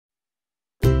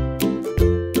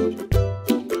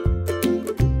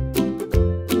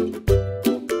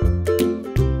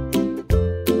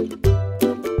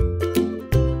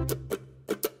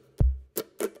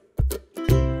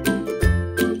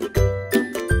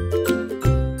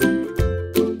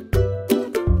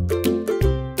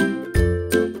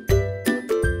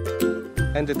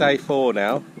End of day 4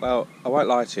 now. Well, I won't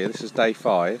lie to you, this is day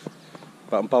 5,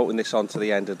 but I'm bolting this on to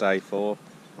the end of day 4.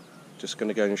 Just going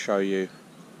to go and show you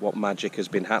what magic has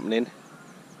been happening.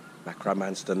 Macro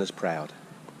Man's done us proud.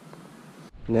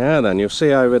 Now then, you'll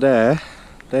see over there,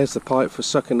 there's the pipe for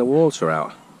sucking the water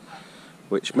out,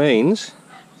 which means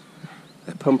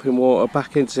they're pumping water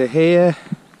back into here,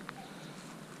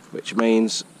 which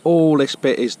means all this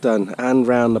bit is done, and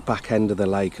round the back end of the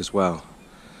lake as well.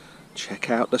 Check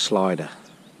out the slider.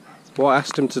 What I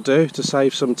asked him to do to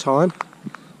save some time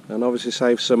and obviously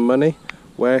save some money,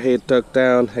 where he had dug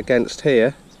down against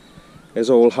here is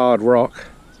all hard rock,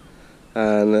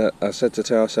 and I said to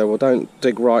Tao, I said, well, don't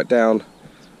dig right down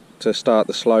to start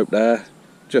the slope there,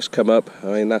 just come up.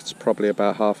 I mean, that's probably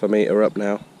about half a metre up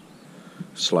now,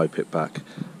 slope it back,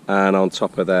 and on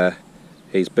top of there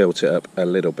he's built it up a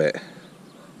little bit.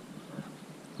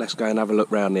 Let's go and have a look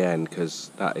round the end,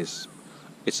 because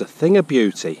it's a thing of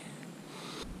beauty.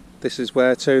 This is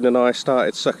where Toon and I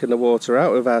started sucking the water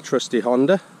out with our trusty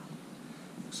Honda.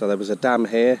 So there was a dam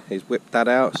here, he's whipped that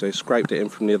out, so he scraped it in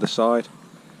from the other side.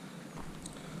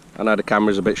 I know the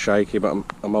camera's a bit shaky, but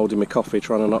I'm holding my coffee,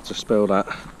 trying not to spill that.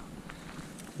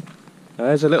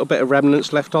 There's a little bit of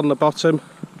remnants left on the bottom.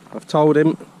 I've told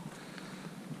him,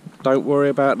 don't worry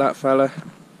about that fella,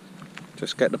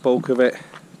 just get the bulk of it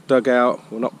dug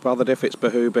out. We're not bothered if it's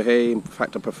bahu-bahi, in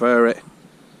fact I prefer it.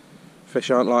 Fish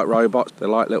aren't like robots, they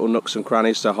like little nooks and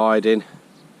crannies to hide in.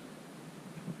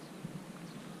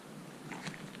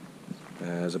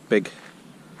 There's a big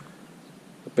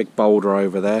boulder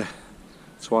over there,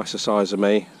 twice the size of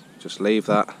me. Just leave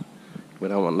that, we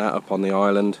don't want that up on the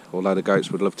island, although the goats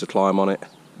would love to climb on it,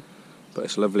 but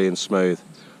it's lovely and smooth.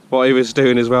 What he was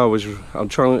doing as well was, I'll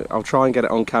try and get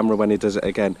it on camera when he does it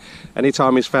again.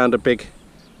 Anytime he's found a big,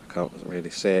 I can't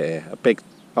really see it here, a big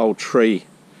old tree,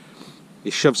 he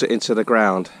shoves it into the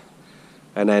ground,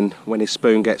 and then when his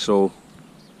spoon gets all,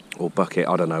 or bucket,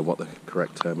 I don't know what the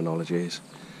correct terminology is,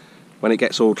 when it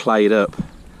gets all clayed up,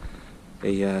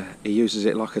 he uses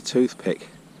it like a toothpick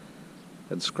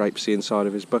and scrapes the inside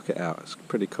of his bucket out. It's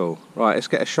pretty cool. Right, let's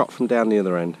get a shot from down the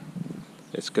other end.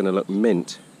 It's going to look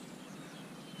mint.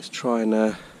 Let's try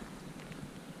and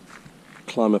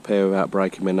climb up here without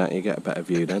breaking my neck. You get a better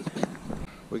view then.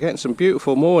 We're getting some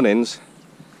beautiful mornings.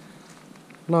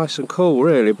 Nice and cool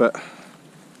really, but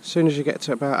as soon as you get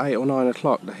to about 8 or 9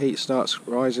 o'clock the heat starts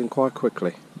rising quite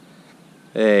quickly.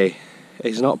 Hey,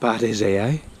 he's not bad, is he,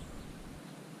 eh?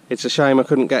 It's a shame I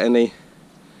couldn't get any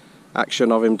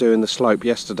action of him doing the slope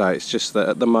yesterday. It's just that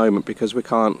at the moment, because we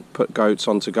can't put goats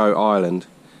onto Goat Island,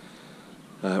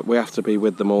 we have to be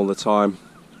with them all the time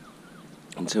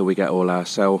until we get all our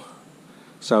cell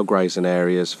grazing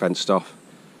areas fenced off.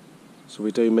 So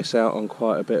we do miss out on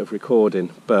quite a bit of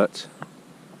recording, but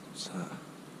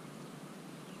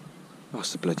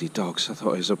that's the bloody dogs. I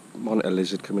thought it was a monitor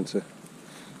lizard coming to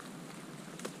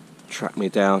track me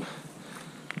down.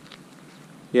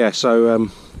 Yeah, so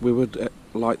we would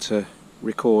like to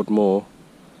record more.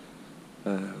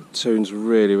 Toon's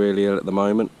really ill at the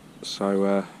moment,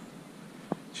 so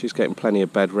she's getting plenty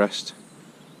of bed rest,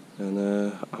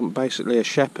 and I'm basically a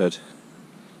shepherd.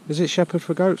 Is it shepherd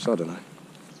for goats? I don't know.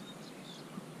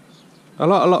 A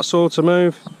lot sore to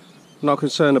move. Not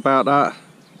concerned about that.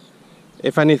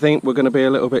 If anything, we're going to be a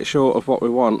little bit short of what we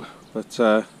want,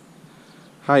 but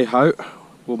hey ho,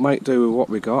 we'll make do with what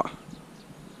we got.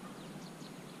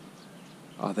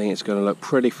 I think it's going to look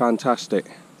pretty fantastic.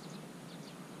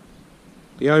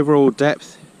 The overall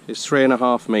depth is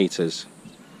 3.5 meters,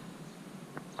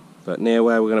 but near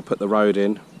where we're going to put the road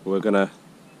in, we're going to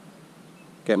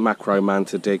get Macro Man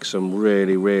to dig some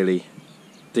really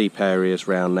deep areas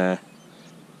round there.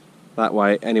 That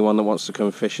way anyone that wants to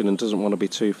come fishing and doesn't want to be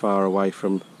too far away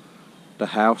from the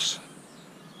house,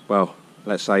 well,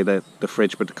 let's say the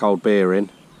fridge with the cold beer in,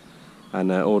 and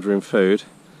ordering food,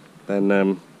 then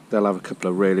they'll have a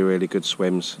couple of really good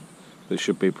swims that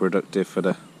should be productive for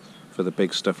the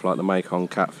big stuff like the Mekong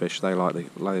catfish. They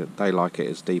like it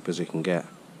as deep as it can get.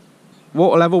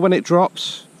 Water level when it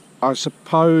drops, I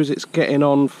suppose it's getting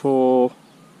on for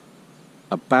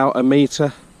about a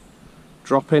metre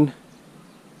dropping,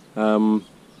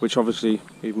 which obviously,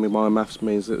 even with my maths,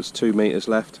 means that there's 2 meters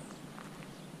left.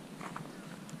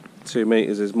 2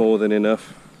 meters is more than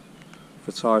enough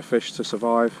for Thai fish to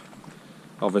survive,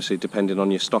 obviously depending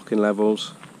on your stocking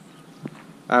levels.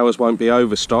 Ours won't be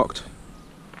overstocked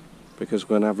because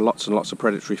we're going to have lots and lots of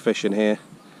predatory fish in here,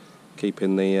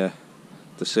 keeping the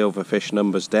silverfish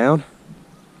numbers down.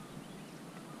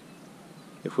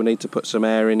 If we need to put some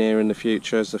air in here in the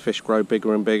future as the fish grow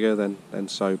bigger and bigger, then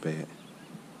so be it.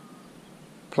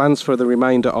 plans for the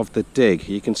remainder of the dig.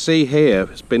 You can see here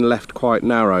it's been left quite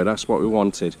narrow. That's what we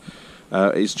wanted.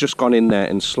 It's just gone in there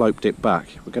and sloped it back.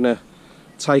 We're going to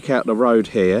take out the road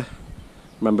here.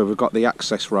 Remember, we've got the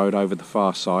access road over the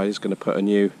far side. He's going to put a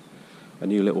new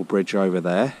little bridge over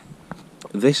there.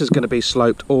 This is going to be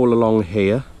sloped all along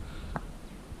here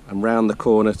and round the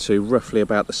corner to roughly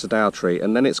about the Sadao tree,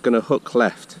 and then it's going to hook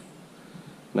left.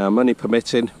 Now, money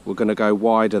permitting, we're going to go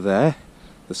wider there,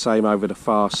 the same over the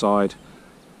far side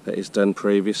that is done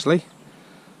previously,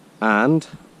 and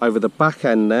over the back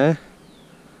end there's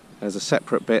a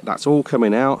separate bit that's all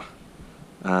coming out,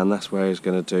 and that's where he's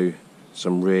going to do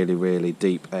some really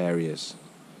deep areas.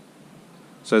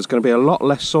 So there's going to be a lot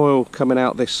less soil coming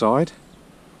out this side.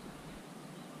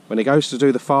 When he goes to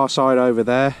do the far side over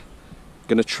there,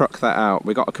 going to truck that out.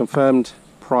 We got a confirmed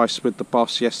price with the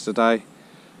boss yesterday.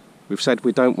 We've said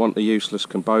we don't want the useless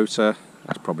Kubota.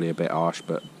 That's probably a bit harsh,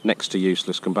 but next to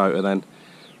useless Kubota then,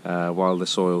 while the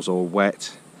soil's all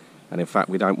wet, and in fact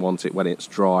we don't want it when it's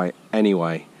dry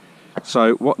anyway.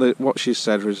 So what she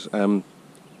said was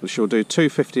she'll do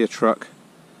 $250 a truck.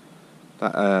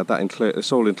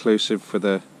 It's all inclusive for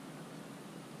the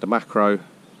macro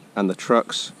and the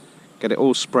trucks. Get it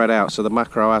all spread out so the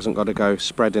macro hasn't got to go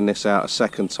spreading this out a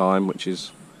second time, which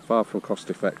is far from cost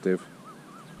effective.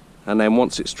 And then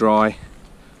once it's dry,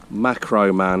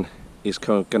 Macro Man is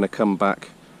going to come back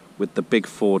with the big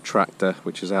Ford tractor,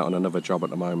 which is out on another job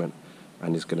at the moment,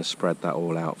 and is going to spread that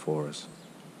all out for us.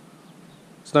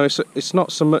 So it's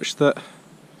not so much that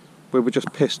we were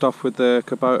just pissed off with the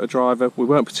Kubota driver. We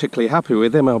weren't particularly happy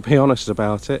with him, I'll be honest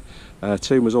about it.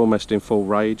 Toon was almost in full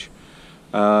rage.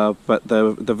 But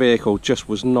the vehicle just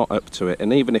was not up to it,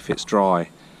 and even if it's dry,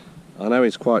 I know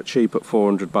it's quite cheap at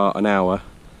 400 baht an hour.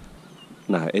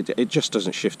 No, it just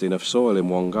doesn't shift enough soil in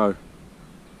one go.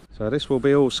 So this will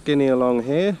be all skinny along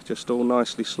here, just all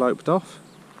nicely sloped off.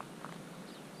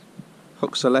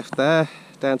 Hooks are left there,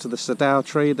 down to the Sadao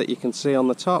tree that you can see on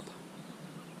the top.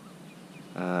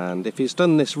 And if he's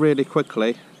done this really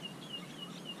quickly,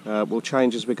 we'll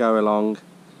change as we go along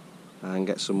and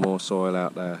get some more soil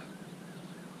out there.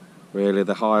 Really,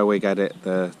 the higher we get it,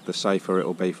 the safer it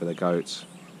will be for the goats.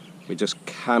 We just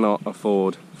cannot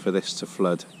afford for this to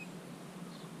flood.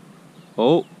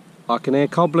 Oh, I can hear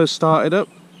cobblers started up.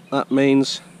 That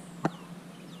means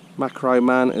Macro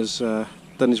Man has done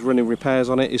his running repairs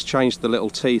on it. He's changed the little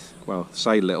teeth, well,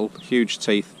 say little, huge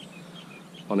teeth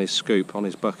on his scoop, on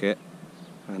his bucket,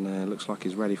 and looks like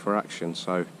he's ready for action.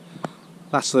 So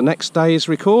that's the next day's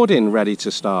recording, ready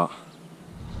to start.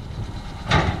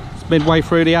 It's midway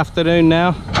through the afternoon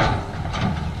now,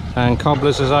 and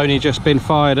cobblers has only just been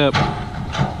fired up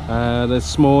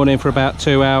this morning for about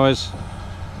 2 hours.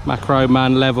 Macro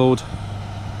Man levelled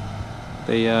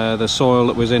the soil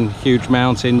that was in huge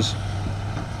mountains,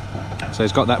 so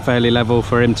he's got that fairly level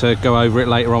for him to go over it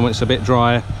later on when it's a bit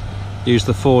drier. Use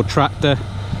the Ford tractor.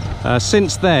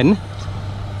 Since then,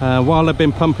 while they've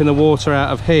been pumping the water out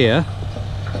of here,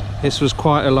 this was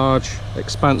quite a large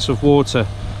expanse of water,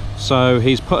 so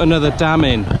he's put another dam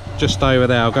in just over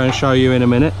there. I'll go and show you in a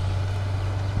minute.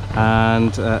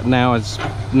 And now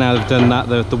they've done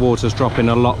that, the water's dropping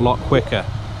a lot quicker.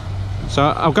 So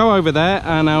I'll go over there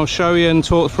and I'll show you and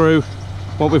talk through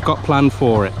what we've got planned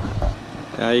for it.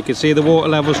 You can see the water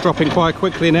levels dropping quite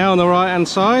quickly now on the right hand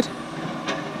side.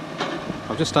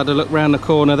 I've just had a look round the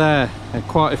corner there, and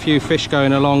quite a few fish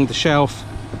going along the shelf,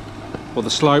 or the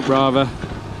slope rather.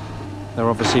 They're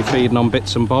obviously feeding on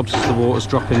bits and bobs as the water's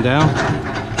dropping down.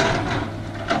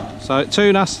 So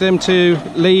Toon asked them to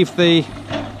leave the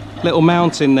little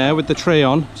mountain there with the tree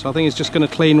on, so I think he's just going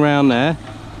to clean round there.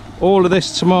 All of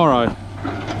this tomorrow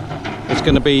is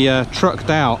going to be trucked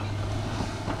out,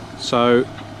 so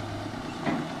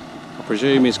I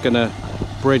presume he's going to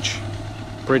bridge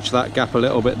that gap a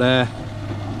little bit there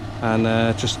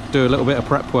and just do a little bit of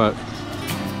prep work.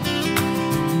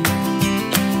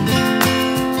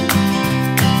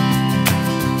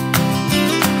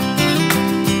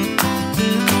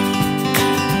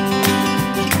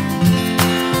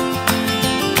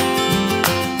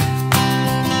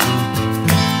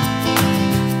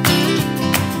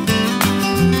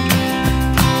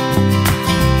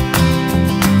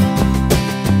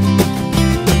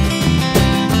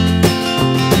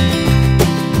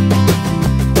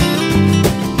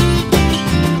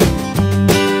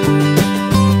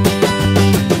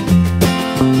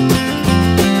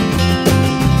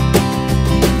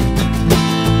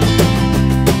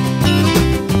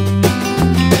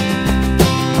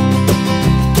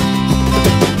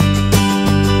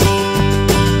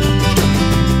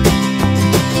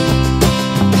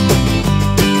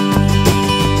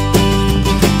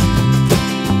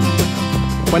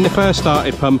 When they first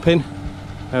started pumping,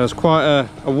 there was quite a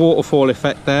waterfall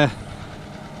effect there,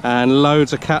 and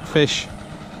loads of catfish.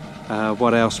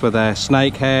 What else were there?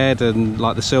 Snakehead and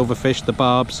like the silverfish, the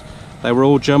barbs. They were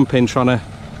all jumping, trying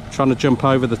to jump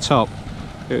over the top.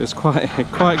 It was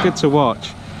quite good to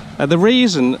watch. The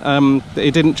reason that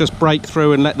he didn't just break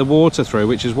through and let the water through,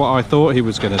 which is what I thought he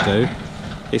was going to do,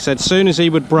 he said as soon as he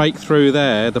would break through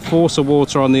there, the force of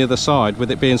water on the other side,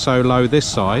 with it being so low this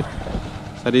side,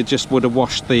 that it just would have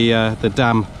washed the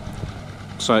dam,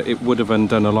 so it would have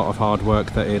undone a lot of hard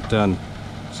work that he'd done.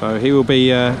 So he will be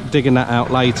digging that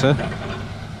out later.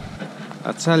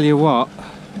 I tell you what,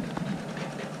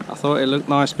 I thought it looked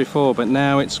nice before, but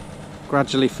now it's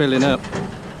gradually filling up.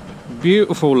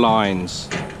 Beautiful lines.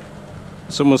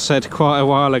 Someone said quite a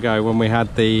while ago when we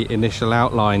had the initial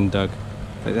outline dug,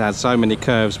 it had so many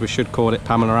curves we should call it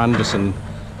Pamela Anderson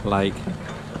Lake.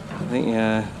 I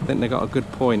think they got a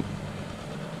good point.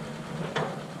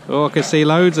 Oh, I can see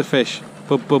loads of fish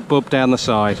bub down the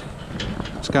side.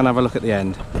 Let's go and have a look at the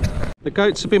end. The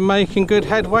goats have been making good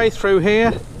headway through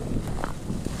here.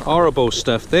 Horrible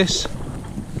stuff, this.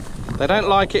 They don't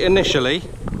like it initially.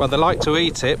 Well, they like to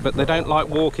eat it, but they don't like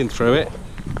walking through it.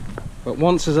 But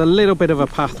once there's a little bit of a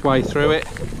pathway through it,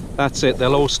 that's it.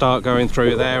 They'll all start going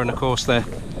through there, and of course they're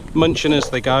munching as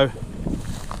they go.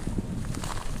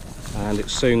 And it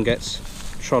soon gets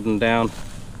trodden down.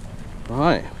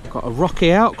 Right, we've got a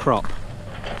rocky outcrop.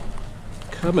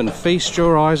 Come and feast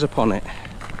your eyes upon it.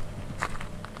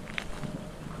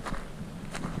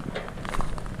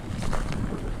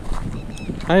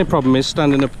 The only problem is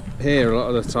standing up here a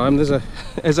lot of the time. There's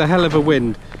a hell of a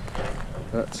wind,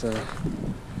 but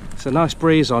it's a nice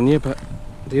breeze on you, but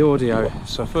the audio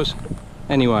suffers.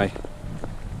 Anyway,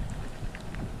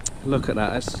 look at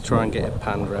that. Let's try and get it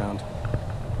panned round.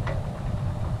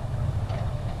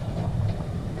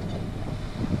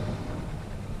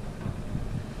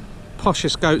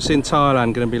 Poshest goats in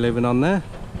Thailand going to be living on there.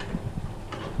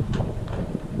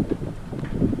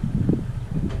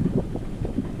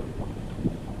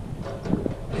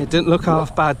 It didn't look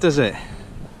half bad, does it?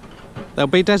 There'll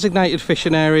be designated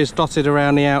fishing areas dotted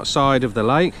around the outside of the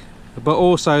lake, but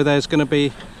also there's going to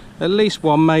be at least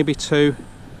one, maybe two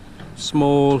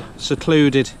small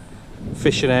secluded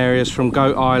fishing areas from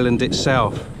Goat Island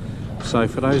itself. So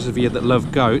for those of you that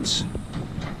love goats,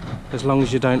 as long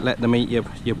as you don't let them eat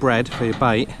your bread for your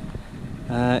bait,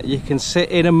 you can sit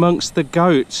in amongst the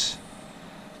goats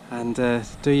and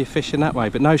do your fishing that way,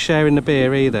 but no sharing the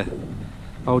beer either.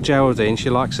 Old Geraldine, she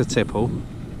likes a tipple.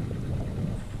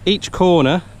 Each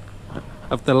corner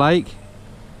of the lake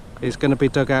is going to be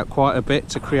dug out quite a bit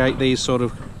to create these sort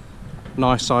of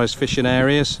nice sized fishing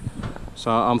areas.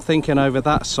 So I'm thinking over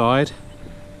that side,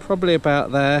 probably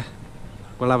about there,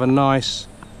 we'll have a nice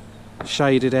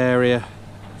shaded area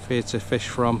for you to fish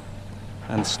from,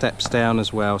 and steps down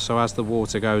as well, so as the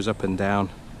water goes up and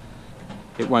down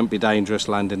it won't be dangerous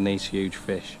landing these huge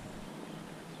fish.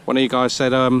 One of you guys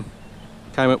said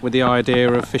came up with the idea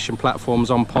of fishing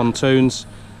platforms on pontoons,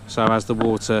 so as the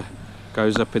water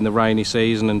goes up in the rainy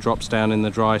season and drops down in the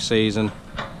dry season,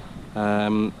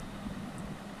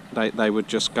 they would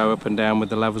just go up and down with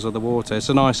the levels of the water. It's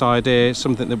a nice idea. It's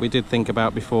something that we did think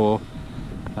about before,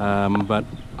 but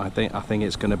I think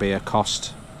it's going to be a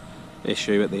cost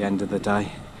issue at the end of the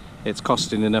day. It's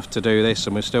costing enough to do this,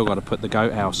 and we've still got to put the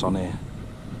goat house on here.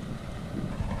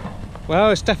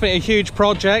 Well, it's definitely a huge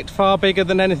project, far bigger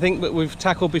than anything that we've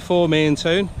tackled before, me and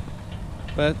Toon,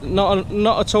 but not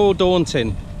at all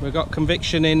daunting. We've got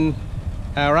conviction in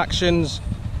our actions,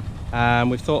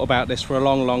 and we've thought about this for a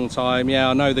long time. Yeah,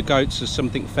 I know the goats is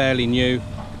something fairly new,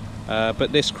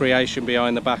 but this creation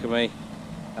behind the back of me,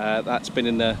 that's been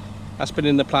in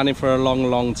the planning for a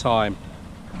long time.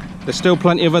 There's still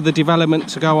plenty of other development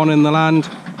to go on in the land.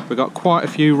 We've got quite a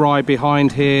few rye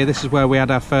behind here. This is where we had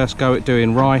our first go at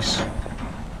doing rice,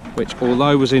 which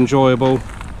although was enjoyable,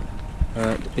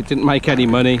 it didn't make any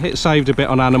money. It saved a bit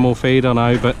on animal feed, I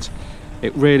know, but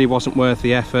it really wasn't worth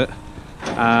the effort,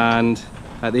 and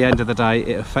at the end of the day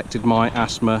it affected my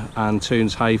asthma and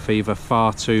Toon's hay fever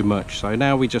far too much. So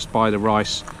now we just buy the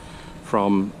rice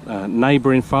from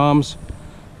neighbouring farms,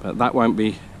 but that won't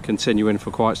be continuing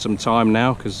for quite some time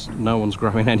now because no one's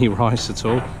growing any rice at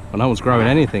all. Well, no one's growing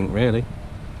anything really.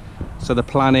 So the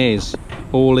plan is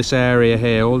all this area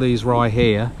here, all these rye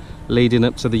here, leading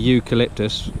up to the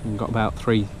eucalyptus. We've got about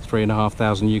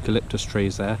 3,500 eucalyptus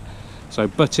trees there. So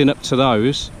butting up to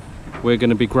those, we're going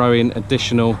to be growing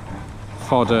additional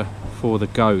fodder for the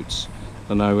goats. I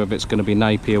don't know if it's going to be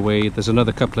napier weed. There's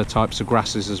another couple of types of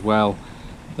grasses as well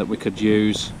that we could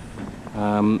use.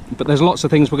 But there's lots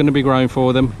of things we're going to be growing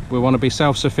for them. We want to be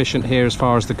self-sufficient here as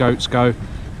far as the goats go.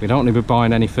 We don't want to be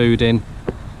buying any food in.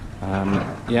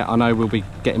 Yeah, I know we'll be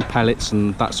getting pellets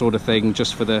and that sort of thing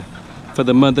just for the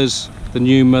mothers, the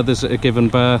new mothers that are given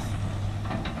birth.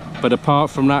 But apart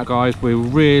from that, guys, we're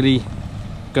really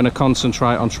going to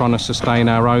concentrate on trying to sustain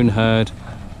our own herd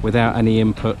without any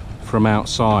input from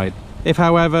outside. If,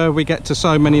 however, we get to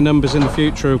so many numbers in the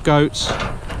future of goats,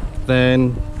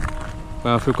 then,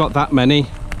 well, if we've got that many,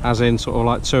 as in sort of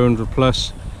like 200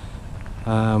 plus,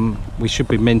 we should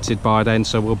be minted by then.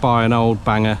 So we'll buy an old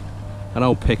banger, an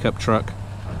old pickup truck,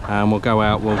 and we'll go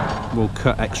out, we'll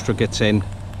cut extragates in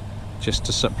just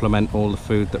to supplement all the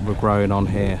food that we're growing on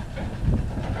here.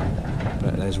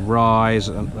 But there's rye,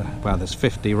 well, there's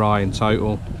 50 rye in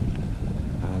total,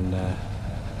 and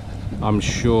I'm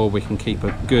sure we can keep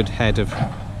a good head of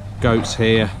goats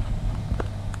here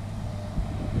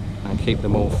and keep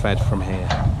them all fed from here.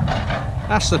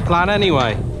 That's the plan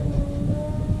anyway.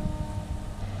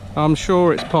 I'm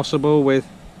sure it's possible with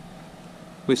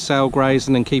cell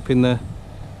grazing and keeping the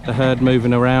herd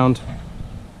moving around,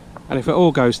 and if it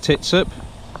all goes tits up,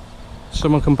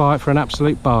 someone can buy it for an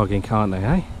absolute bargain, can't they,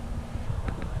 eh?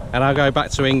 And I'll go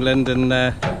back to England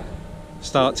and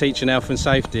start teaching health and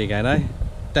safety again, eh?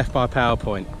 Death by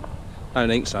PowerPoint. Don't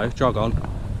think so, jog on.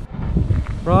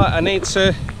 Right, I need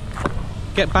to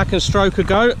get back and stroke a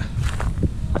goat.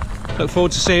 Look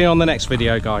forward to seeing you on the next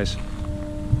video, guys.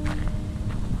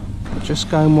 I'll just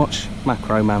go and watch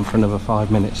Macro Man for another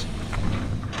 5 minutes.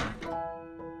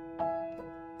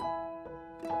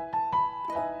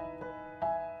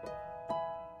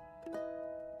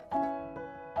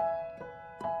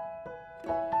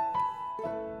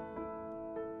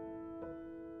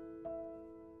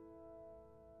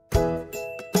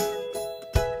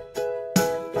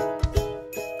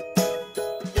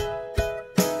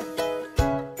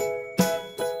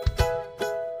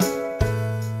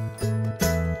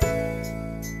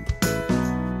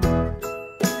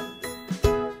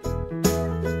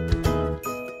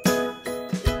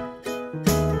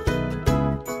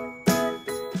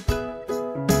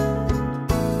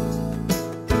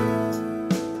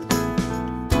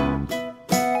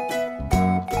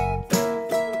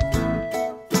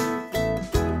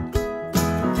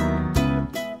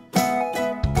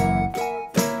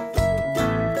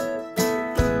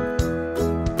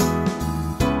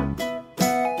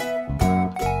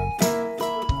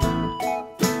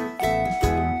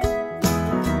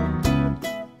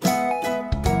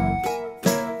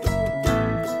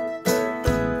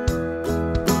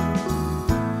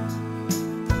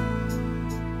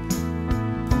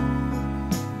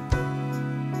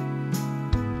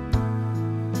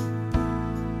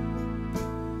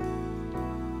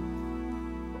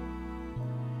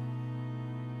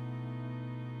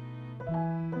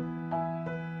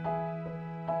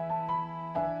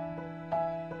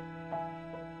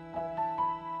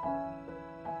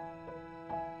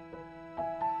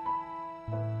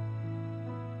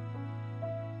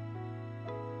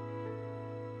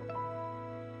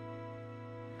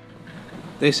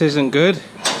 This isn't good.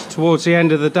 It's towards the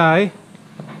end of the day.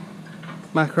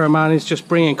 Macro Man is just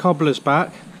bringing cobblers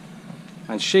back,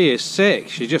 and she is sick.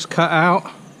 She just cut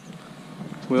out.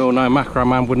 We all know Macro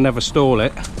Man would never stall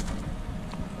it,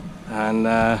 and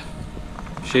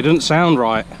she doesn't sound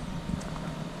right,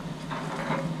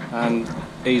 and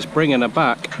he's bringing her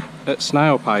back at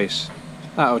snail pace.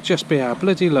 That'll just be our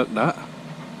bloody luck, that.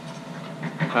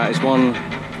 That is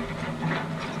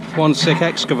one sick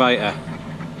excavator.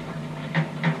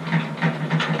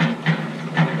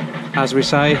 As we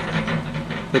say,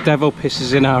 the devil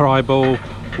pisses in our eyeball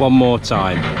one more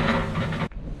time.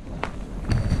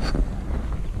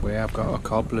 We have got our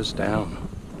cobblers down.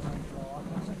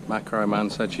 Macro Man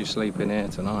said she's sleeping here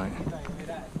tonight.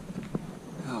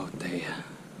 Oh dear.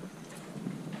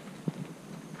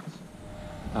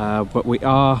 But we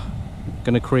are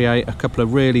going to create a couple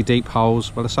of really deep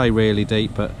holes. Well, I say really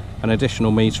deep, but an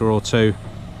additional metre or two,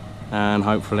 and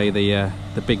hopefully the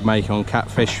big Macon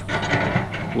catfish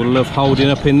will love holding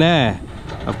up in there.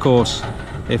 Of course,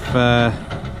 if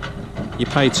you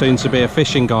pay Toon to be a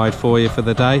fishing guide for you for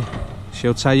the day,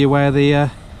 she'll tell you where the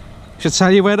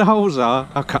holes are.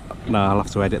 No, I'll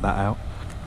have to edit that out.